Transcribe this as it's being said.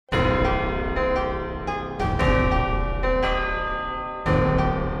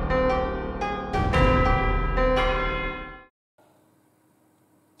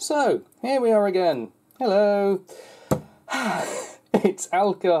So, here we are again. Hello. It's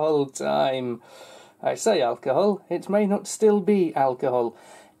alcohol time. I say alcohol, it may not still be alcohol.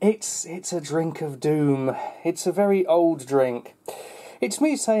 It's a drink of doom. It's a very old drink. It's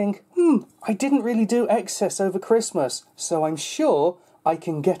me saying, I didn't really do excess over Christmas, so I'm sure I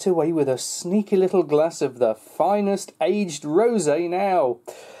can get away with a sneaky little glass of the finest aged rosé now.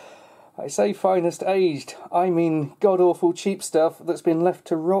 I say finest aged, I mean god-awful cheap stuff that's been left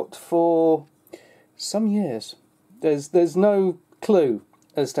to rot for some years. There's no clue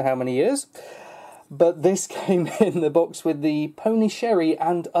as to how many years, but this came in the box with the pony sherry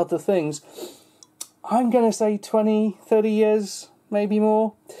and other things. I'm going to say 20, 30 years, maybe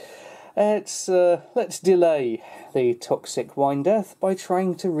more. Let's delay the toxic wine death by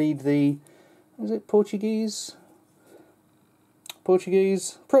trying to read the, is it Portuguese?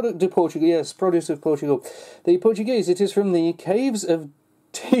 Portuguese? Product de Portugal, yes, produce of Portugal. The Portuguese, it is from the caves of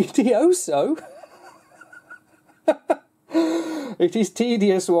Tedioso. It is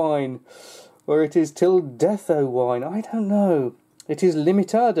tedious wine, or it is till deatho wine, I don't know. It is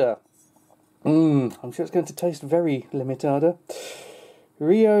limitada. I'm sure it's going to taste very limitada.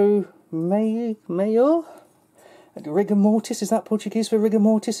 Rio Mayor? Rigor mortis, is that Portuguese for rigor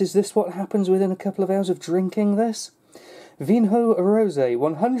mortis? Is this what happens within a couple of hours of drinking this? Vinho Rosé,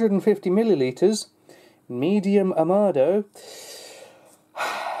 150 millilitres, medium amado.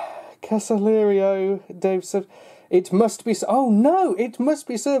 Casaleiro, Dave said, it must be, oh no, it must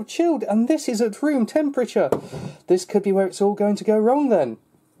be served chilled, and this is at room temperature. This could be where it's all going to go wrong then.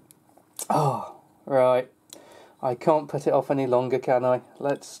 Oh, right. I can't put it off any longer, can I?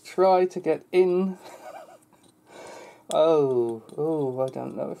 Let's try to get in. Oh, I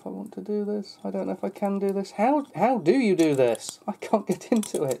don't know if I want to do this. I don't know if I can do this. How do you do this? I can't get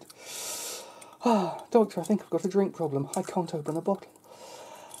into it. Ah, doctor, I think I've got a drink problem. I can't open the bottle.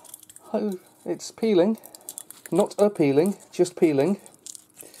 Oh, it's peeling. Not appealing, just peeling.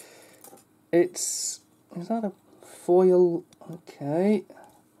 Is that a foil? Okay.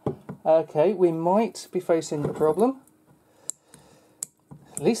 Okay, we might be facing a problem.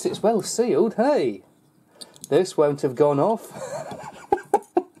 At least it's well sealed, hey! This won't have gone off.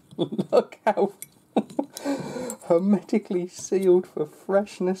 Look how hermetically sealed for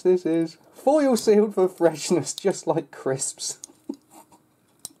freshness this is. Foil sealed for freshness, just like crisps.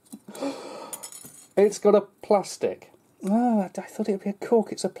 It's got a plastic. Oh, I thought it would be a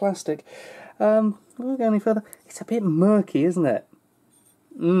cork, it's a plastic. We'll go any further. It's a bit murky, isn't it?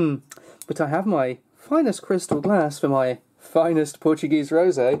 But I have my finest crystal glass for my finest Portuguese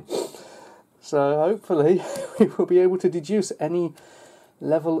rosé. So hopefully we will be able to deduce any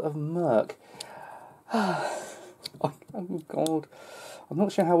level of murk. Oh God. I'm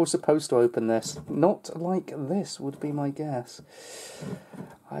not sure how we're supposed to open this. Not like this would be my guess.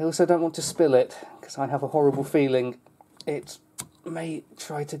 I also don't want to spill it, because I have a horrible feeling it may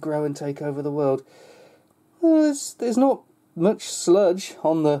try to grow and take over the world. There's not much sludge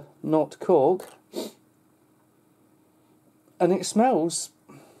on the not cork. And it smells...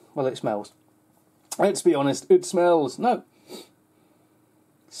 Well, it smells. Let's be honest, it smells... No. It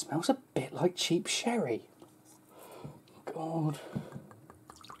smells a bit like cheap sherry. God.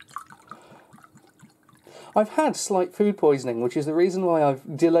 I've had slight food poisoning, which is the reason why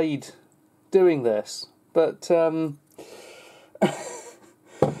I've delayed doing this. But, I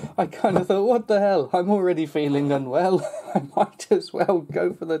kind of thought, what the hell? I'm already feeling unwell. I might as well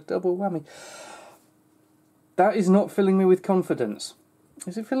go for the double whammy. That is not filling me with confidence.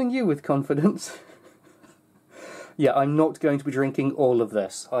 Is it filling you with confidence? Yeah, I'm not going to be drinking all of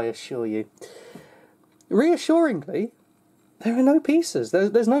this, I assure you. Reassuringly, there are no pieces.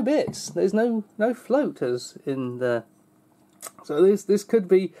 There's no bits. There's no floaters in there. So this could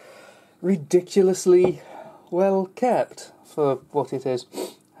be ridiculously well kept for what it is.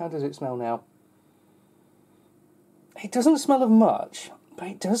 How does it smell now? It doesn't smell of much, but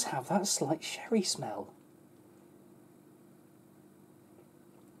it does have that slight sherry smell.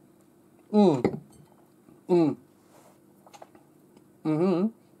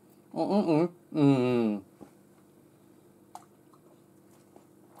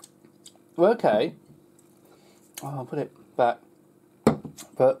 Okay. Oh, I'll put it back.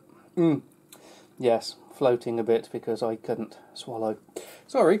 But, yes, floating a bit because I couldn't swallow.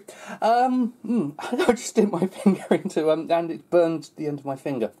 Sorry. I just dipped my finger into, and it burned the end of my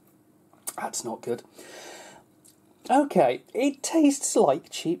finger. That's not good. Okay, it tastes like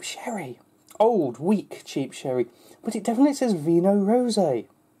cheap sherry. Old, weak cheap sherry. But it definitely says Vinho Rosé.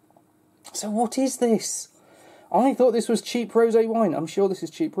 So what is this? I thought this was cheap rosé wine. I'm sure this is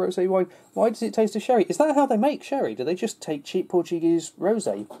cheap rosé wine. Why does it taste of sherry? Is that how they make sherry? Do they just take cheap Portuguese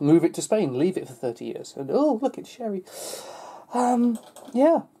rosé, move it to Spain, leave it for 30 years, and oh, look, it's sherry.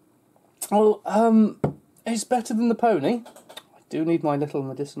 Yeah. Well, it's better than the pony. I do need my little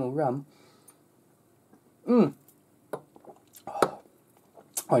medicinal rum. I'm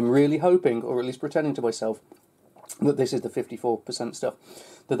really hoping, or at least pretending to myself, that this is the 54% stuff.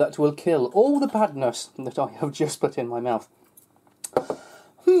 That will kill all the badness that I have just put in my mouth.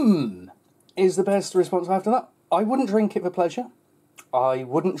 Is the best response I have to that. I wouldn't drink it for pleasure. I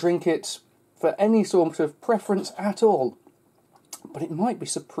wouldn't drink it for any sort of preference at all. But it might be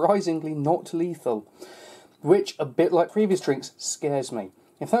surprisingly not lethal, which, a bit like previous drinks, scares me.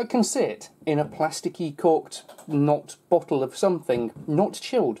 If that can sit in a plasticky corked not bottle of something, not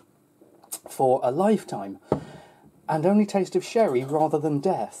chilled, for a lifetime, and only taste of sherry rather than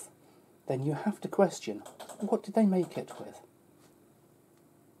death, then you have to question, what did they make it with?